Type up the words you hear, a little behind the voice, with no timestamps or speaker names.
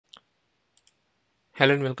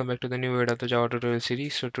Hello and welcome back to the new video of the Java tutorial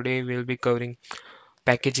series. So today we'll be covering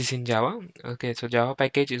packages in Java. Okay, so Java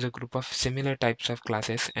package is a group of similar types of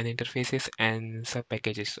classes and interfaces and sub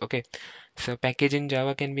packages. Okay, so package in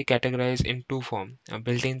Java can be categorized in two forms: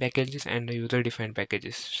 built-in packages and user-defined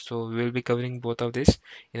packages. So we'll be covering both of this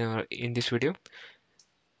in this video.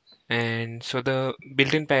 And so the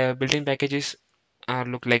built-in packages are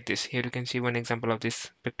look like this. Here you can see one example of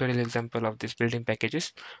this pictorial example of this built-in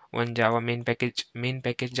packages. One Java main package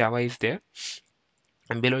Java is there,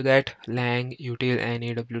 and below that lang, util, and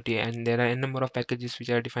awt, and there are a number of packages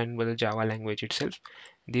which are defined by the Java language itself.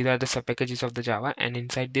 These are the sub packages of the Java, and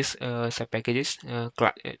inside this sub packages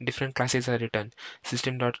different classes are written: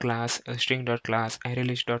 system.class, string.class,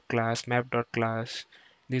 arraylist.class, map.class.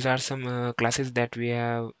 These are some classes that we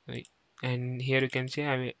have, and here you can see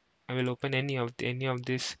I will open any of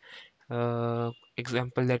this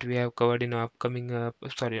example that we have covered in our upcoming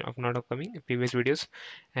not upcoming previous videos.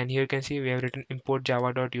 And here you can see we have written import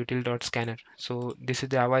java.util.scanner. So this is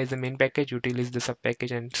Java is the main package, util is the sub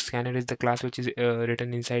package, and scanner is the class which is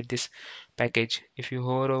written inside this package. If you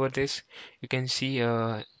hover over this, you can see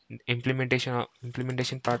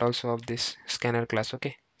implementation part also of this scanner class.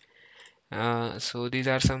 Okay, so these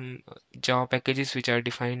are some Java packages which are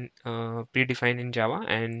predefined in Java,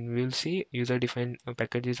 and we'll see user-defined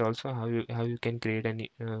packages also, how you can create and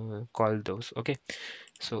call those. Okay,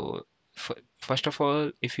 so first of all,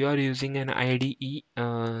 if you are using an IDE,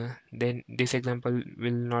 then this example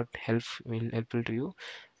will helpful to you.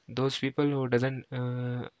 Those people who doesn't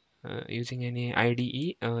using any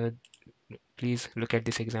IDE, please look at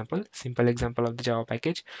this example, simple example of the Java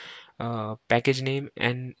package. Package name,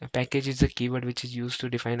 and package is the keyword which is used to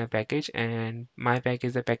define a package, and my pack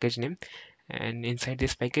is the package name. And inside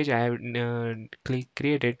this package I have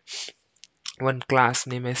created one class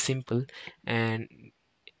name as simple, and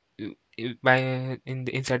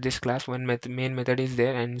inside this class one main method is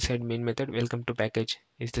there, and inside main method welcome to package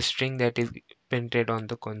is the string that is printed on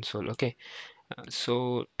the console. Okay,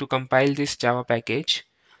 so to compile this Java package,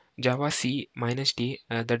 Java C minus T,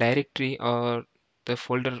 the directory or the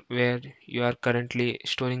folder where you are currently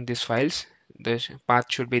storing these files, the path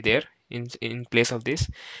should be there in place of this.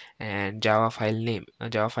 And Java file name.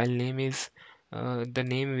 Java file name is the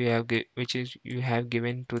name which is you have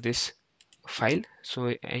given to this file.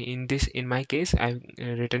 So in my case I've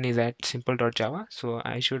written is at simple.java, so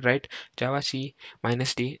I should write Java C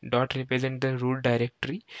minus T dot represent the root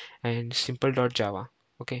directory and simple.java.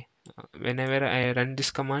 Okay, whenever I run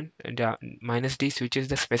this command, minus D switches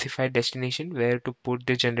the specified destination where to put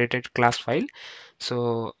the generated class file.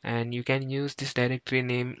 So, and you can use this directory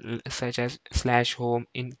name such as slash home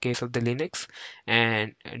in case of the Linux,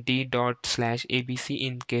 and d dot slash abc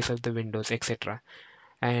in case of the Windows, etc.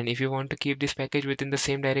 And if you want to keep this package within the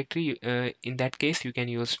same directory, in that case you can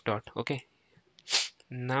use dot. Okay,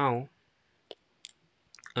 now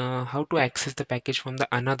how to access the package from the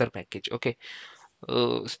another package. Okay,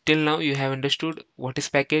 still now you have understood what is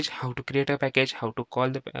package, how to create a package, how to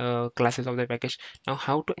call the classes of the package. Now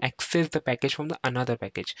how to access the package from the another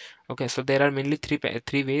package. Okay, so there are mainly three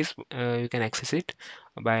ways you can access it: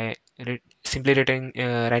 by simply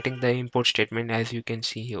writing the import statement, as you can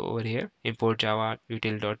see over here, import java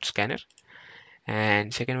util.scanner.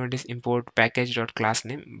 And second one is import package.class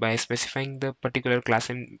name, by specifying the particular class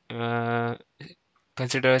name.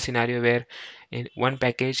 Consider a scenario where in one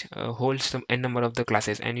package holds some n number of the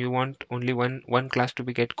classes, and you want only one class to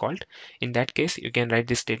be get called. In that case you can write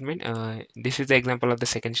this statement. This is the example of the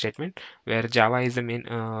second statement, where Java is the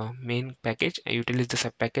main package, util is the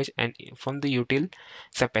sub package, and from the util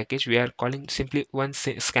sub package we are calling simply one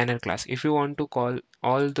scanner class. If you want to call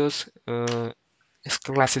all those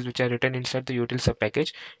classes which are written inside the util sub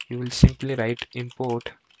package, you will simply write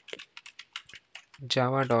import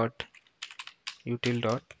java dot util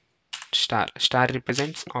dot star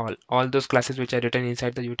represents all those classes which are written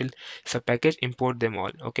inside the util sub package, import them all.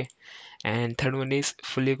 Okay, and third one is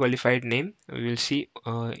fully qualified name. We will see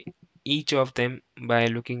each of them by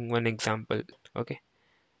looking one example. Okay,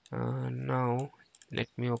 now let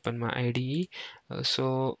me open my IDE.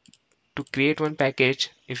 So to create one package,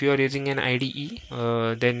 if you are using an IDE,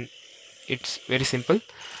 then it's very simple.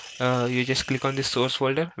 You just click on the source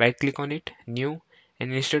folder, right click on it, new,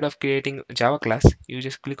 and instead of creating a Java class, you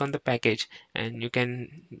just click on the package, and you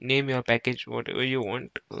can name your package whatever you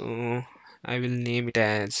want. I will name it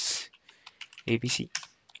as ABC.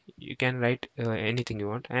 You can write anything you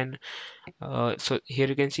want. And so here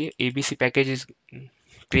you can see ABC package is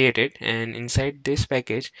created, and inside this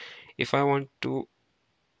package, if I want to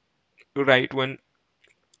write one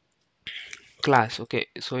class. Okay,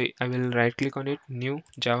 so I will right click on it, new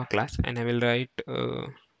Java class, and I will write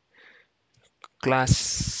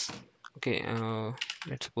class. Okay,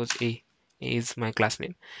 let's suppose a is my class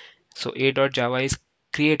name. So a.java is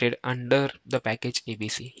created under the package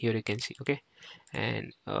abc. Here you can see. Okay,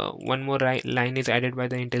 and one more line is added by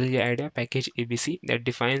the IntelliJ IDEA package abc that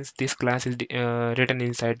defines this class is written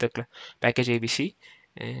inside the package abc.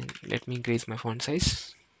 And let me increase my font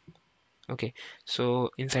size. Okay, so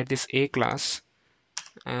inside this a class,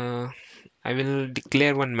 uh, I will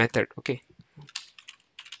declare one method. Okay,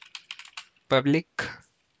 public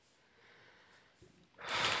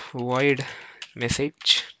void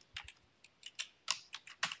message,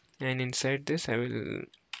 and inside this I will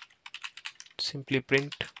simply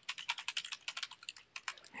print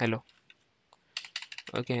hello.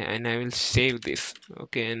 Okay, and I will save this.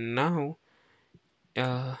 Okay, and now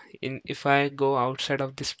if I go outside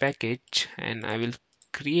of this package, and I will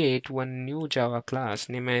create one new Java class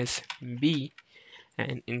name as b,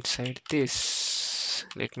 and inside this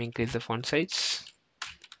let me increase the font size,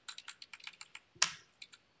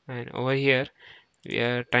 and over here we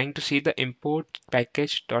are trying to see the import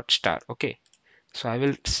package dot star. Okay, so I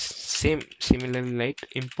will similarly like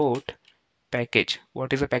import package.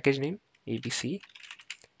 What is the package name? abc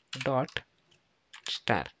dot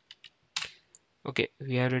star. Okay,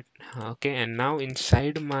 we have it. Okay, and now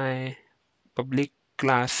inside my public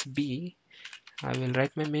class b, I will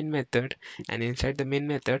write my main method, and inside the main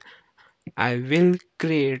method I will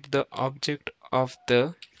create the object of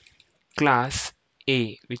the class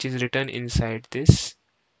a, which is written inside this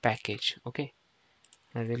package. Okay,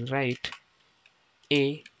 I will write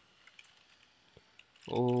a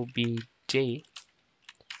obj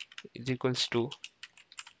is equals to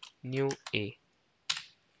new a,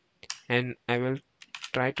 and I will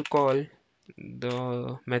try to call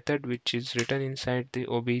the method which is written inside the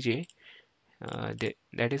obj,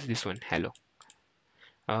 that is this one, hello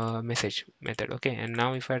message method. Okay, and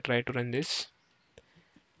now if I try to run this,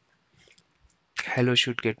 hello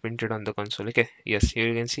should get printed on the console. Okay, yes, here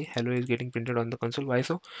you can see hello is getting printed on the console. Why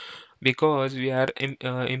so? Because we are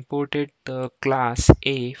imported the class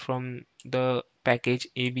a from the package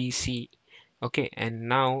abc. Okay, and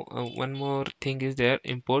now one more thing is there,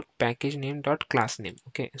 import package name dot class name.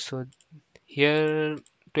 Okay, so here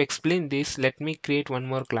to explain this, let me create one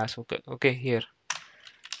more class. Okay, okay, here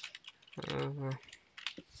uh,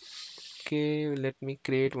 okay, let me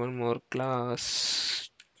create one more class,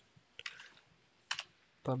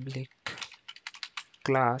 public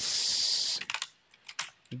class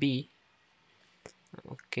b.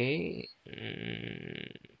 Okay,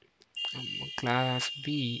 class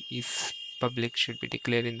b is public, should be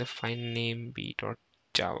declared in the file name b dot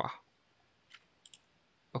java.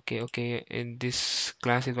 Okay, okay, and this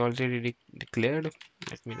class is already declared.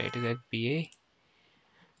 Let me write it as ba.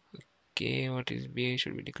 Okay, what is ba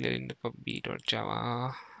should be declared in the pub b dot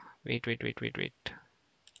java. Wait.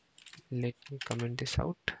 Let me comment this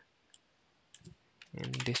out,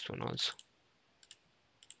 and this one also.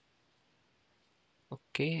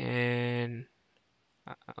 Okay, and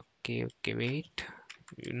okay, wait.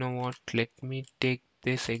 You know what? Let me take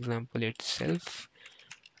this example itself,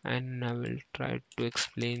 and I will try to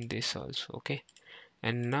explain this also. Okay,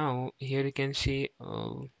 and now here you can see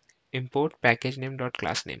import package name dot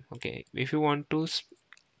class name. Okay, if you want to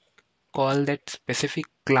call that specific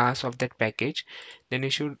class of that package, then you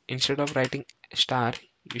should, instead of writing star,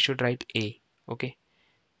 you should write a. Okay,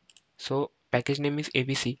 so package name is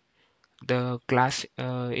abc, the class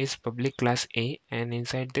is public class a, and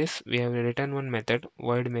inside this we have written one method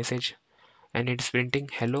void message, and it's printing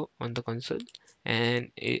hello on the console.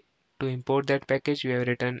 And to import that package, we have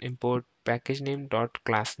written import package name dot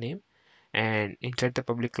class name, and inside the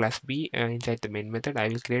public class b, inside the main method, I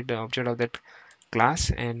will create the object of that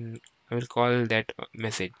class, and I will call that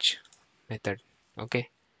message method. Okay,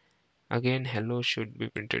 again hello should be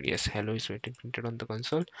printed. Yes, hello is getting printed on the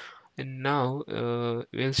console. And now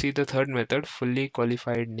we'll see the third method, fully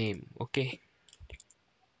qualified name. Okay,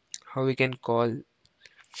 how we can call.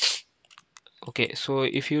 Okay, so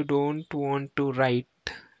if you don't want to write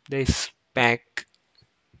the spec,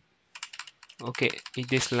 okay, in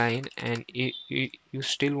this line, and you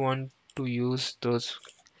still want to use those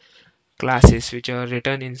classes which are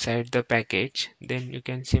written inside the package, then you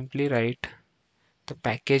can simply write the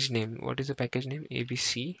package name. What is the package name?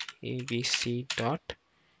 abc dot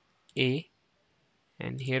a,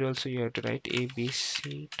 and here also you have to write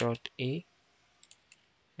abc dot a.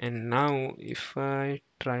 And now if I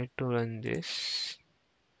try to run this,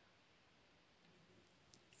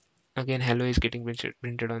 again hello is getting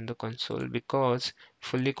printed on the console because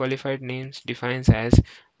fully qualified names defines as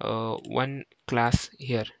one class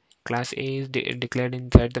here. Class A is declared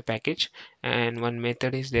inside the package, and one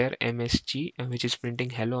method is there msg, which is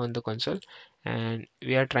printing hello on the console, and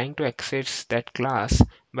we are trying to access that class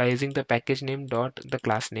by using the package name dot the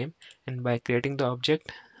class name and by creating the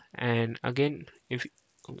object. And again, if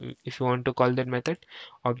you want to call that method,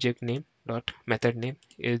 object name dot method name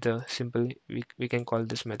is the simple we can call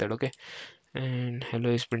this method. Okay, and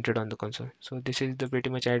hello is printed on the console. So this is the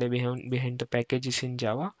pretty much idea behind the packages in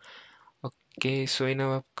Java. Okay, so in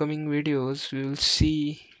our upcoming videos we will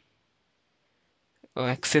see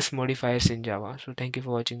access modifiers in Java. So thank you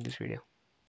for watching this video.